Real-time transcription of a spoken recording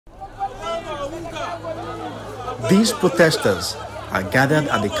These protesters are gathered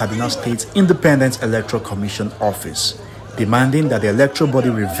at the Kaduna State Independent Electoral Commission office, demanding that the electoral body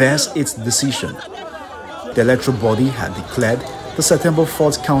reverse its decision. The electoral body had declared the September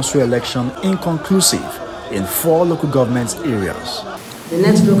 4th council election inconclusive in 4 local government areas. The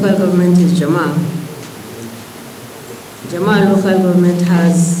next local government is Jema'a. Jema'a local government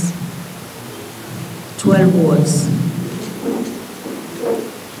has 12 wards.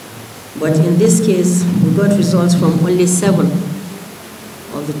 But in this case, we got results from only 7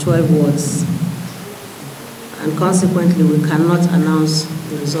 of the 12 wards. And consequently, we cannot announce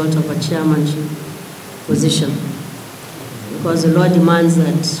the result of a chairmanship position, because the law demands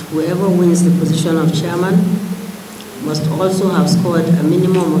that whoever wins the position of chairman must also have scored a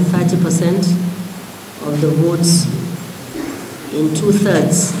minimum of 30% of the votes in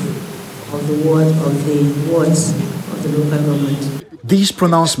 2/3 of the wards of the local government. These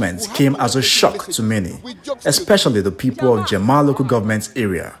pronouncements came as a shock to many, especially the people of Jema'a local government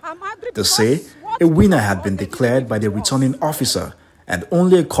area. They say a winner had been declared by the returning officer, and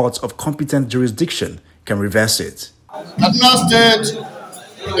only a court of competent jurisdiction can reverse it. Kaduna State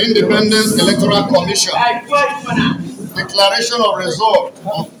Independent Electoral Commission declaration of result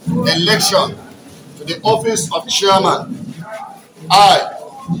of election to the office of chairman. I,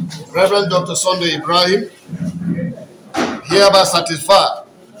 Reverend Dr. Sunday Ibrahim, hereby certify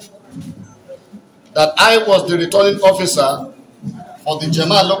that I was the returning officer for the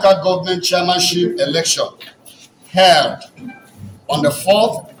Jema'a local government chairmanship election held on the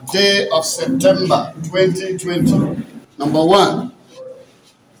 4th day of September 2020. Number 1,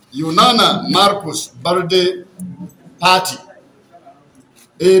 Unana Marcus Barde Party,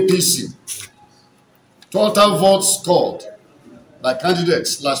 APC. Total votes scored by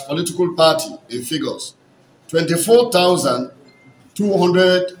candidates/political party in figures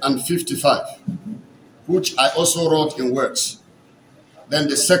 24,255, which I also wrote in words. Then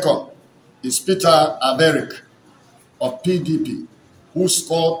the second is Peter Aberic of PDP, who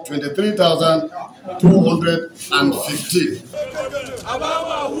scored 23,215.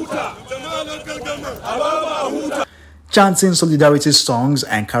 Chanting solidarity songs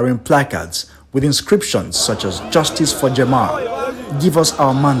and carrying placards with inscriptions such as "Justice for Jema'a," "Give us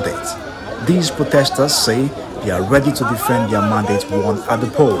our mandate." These protesters say they are ready to defend their mandate won at the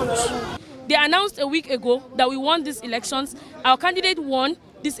polls. They announced a week ago that we won these elections. Our candidate won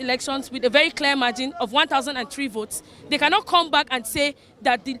these elections with a very clear margin of 1,003 votes. They cannot come back and say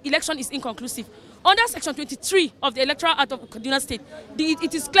that the election is inconclusive. Under Section 23 of the Electoral Act of Kaduna State,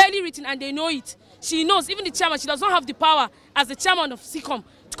 it is clearly written, and they know it. She knows, even the chairman, she does not have the power as the chairman of SECOM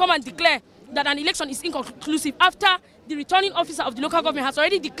to come and declare that an election is inconclusive after the returning officer of the local government has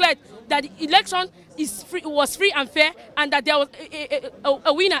already declared that the election was free and fair, and that there was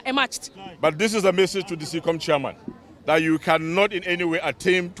a winner emerged. But this is a message to the SECOM chairman, that you cannot in any way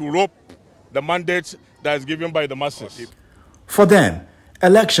attempt to rob the mandate that is given by the masses. For them,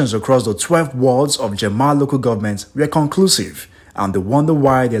 elections across the 12 wards of Jema'a local government were conclusive, and they wonder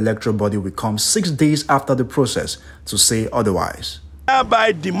why the electoral body will come 6 days after the process to say otherwise.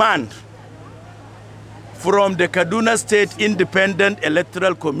 By demand from the Kaduna State Independent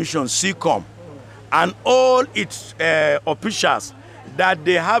Electoral Commission, SECOM, and all its officials, that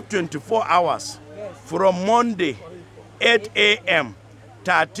they have 24 hours from Monday, 8 a.m.,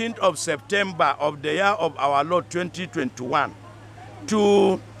 13th of September of the year of our Lord 2021,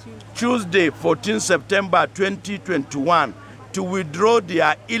 to Tuesday, 14 September 2021, to withdraw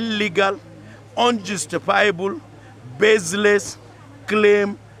their illegal, unjustifiable, baseless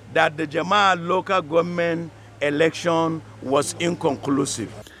claim that the Jema'a local government election was inconclusive.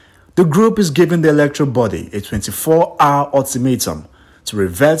 The group is giving the electoral body a 24-hour ultimatum to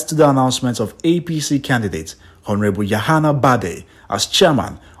revert to the announcement of APC candidate Honorable Yahana Bade as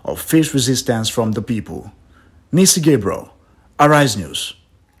chairman of Face Resistance from the People. Nissi Gabriel, Arise News,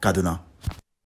 Kaduna.